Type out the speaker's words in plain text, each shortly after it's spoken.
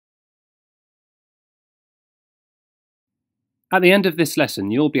At the end of this lesson,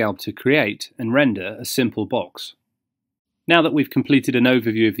 you'll be able to create and render a simple box. Now that we've completed an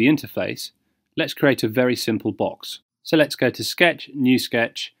overview of the interface, let's create a very simple box. So let's go to Sketch, New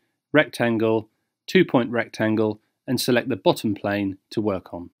Sketch, Rectangle, 2-point rectangle, and select the bottom plane to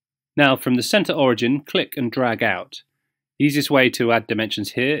work on. Now from the center origin, click and drag out. The easiest way to add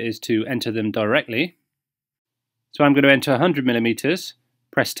dimensions here is to enter them directly. So I'm going to enter 100mm,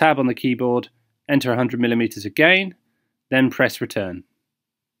 press Tab on the keyboard, enter 100mm again, then press Return.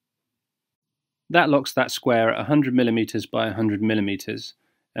 That locks that square at 100mm by 100mm,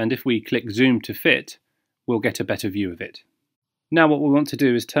 and if we click Zoom to fit, we'll get a better view of it. Now what we want to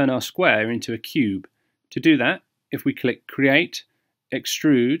do is turn our square into a cube. To do that, if we click Create,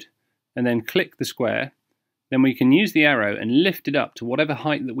 Extrude, and then click the square, then we can use the arrow and lift it up to whatever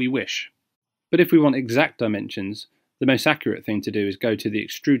height that we wish. But if we want exact dimensions, the most accurate thing to do is go to the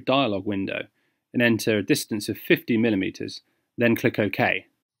Extrude dialog window and enter a distance of 50mm, then click OK.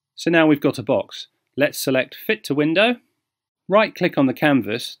 So now we've got a box. Let's select Fit to Window, right-click on the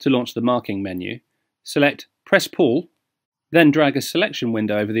canvas to launch the marking menu, select Press Pull, then drag a selection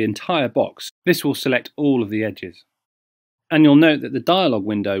window over the entire box. This will select all of the edges. And you'll note that the dialog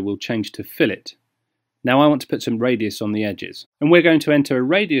window will change to Fillet. Now I want to put some radius on the edges, and we're going to enter a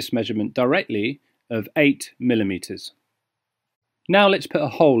radius measurement directly of 8mm. Now let's put a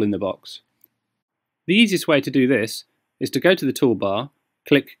hole in the box. The easiest way to do this is to go to the toolbar,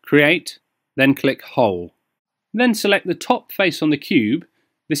 click Create, then click Hole. Then select the top face on the cube.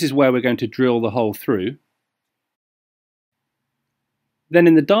 This is where we're going to drill the hole through. Then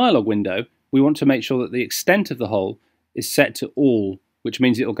in the dialog window, we want to make sure that the extent of the hole is set to All, which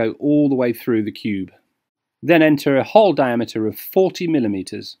means it will go all the way through the cube. Then enter a hole diameter of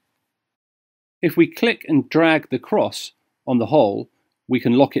 40mm. If we click and drag the cross on the hole, we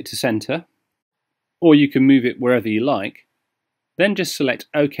can lock it to center, or you can move it wherever you like. Then just select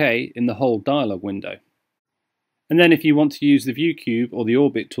OK in the Hole dialog window. And then if you want to use the View Cube or the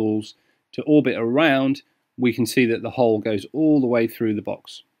Orbit tools to orbit around, we can see that the hole goes all the way through the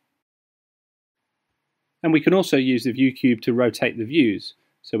box. And we can also use the View Cube to rotate the views.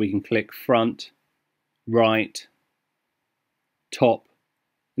 So we can click Front, Right, Top,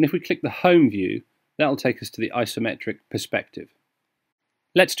 and if we click the Home view, that'll take us to the isometric perspective.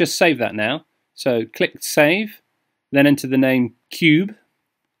 Let's just save that now. So click Save, then enter the name Cube,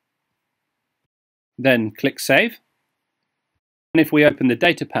 then click Save. And if we open the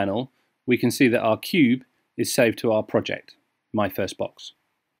data panel, we can see that our cube is saved to our project, My First Box.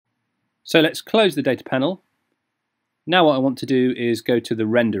 So let's close the data panel. Now what I want to do is go to the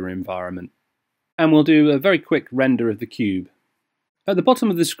render environment, and we'll do a very quick render of the cube. At the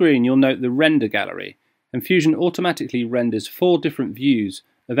bottom of the screen you'll note the render gallery, and Fusion automatically renders 4 different views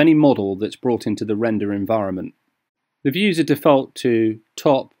of any model that's brought into the render environment. The views are default to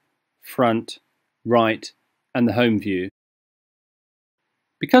Top, Front, Right, and the Home view.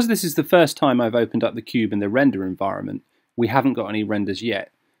 Because this is the first time I've opened up the cube in the render environment, we haven't got any renders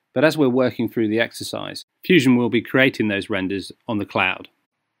yet, but as we're working through the exercise, Fusion will be creating those renders on the cloud.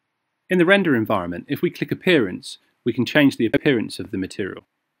 In the render environment, if we click Appearance, we can change the appearance of the material.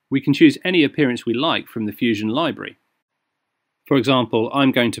 We can choose any appearance we like from the Fusion library. For example,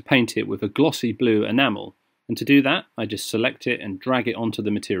 I'm going to paint it with a glossy blue enamel, and to do that, I just select it and drag it onto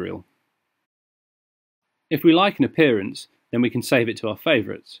the material. If we like an appearance, then we can save it to our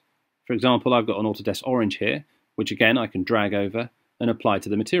favourites. For example, I've got an Autodesk orange here, which again I can drag over and apply to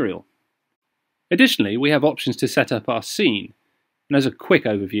the material. Additionally, we have options to set up our scene, and as a quick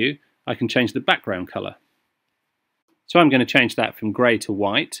overview, I can change the background colour. So I'm going to change that from grey to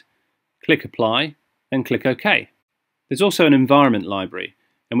white, click Apply, and click OK. There's also an environment library,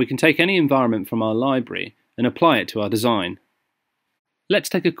 and we can take any environment from our library and apply it to our design. Let's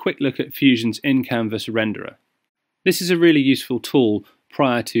take a quick look at Fusion's in-canvas renderer. This is a really useful tool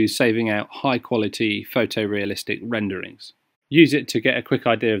prior to saving out high-quality photorealistic renderings. Use it to get a quick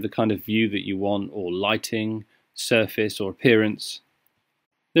idea of the kind of view that you want, or lighting, surface, or appearance.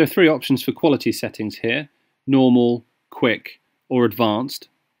 There are 3 options for quality settings here: Normal, Quick, or Advanced.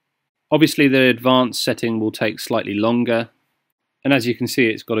 Obviously the Advanced setting will take slightly longer, and as you can see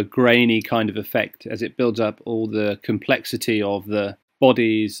it's got a grainy kind of effect as it builds up all the complexity of the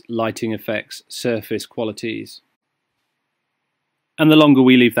bodies, lighting effects, surface qualities. And the longer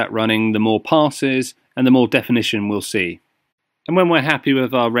we leave that running, the more passes and the more definition we'll see. And when we're happy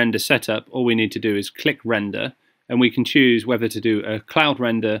with our render setup, all we need to do is click Render, and we can choose whether to do a cloud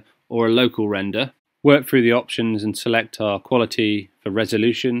render or a local render. Work through the options and select our quality for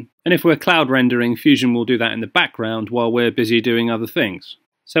resolution. And if we're cloud rendering, Fusion will do that in the background while we're busy doing other things.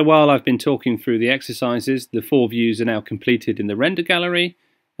 So while I've been talking through the exercises, the 4 views are now completed in the render gallery,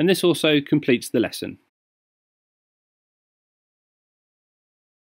 and this also completes the lesson.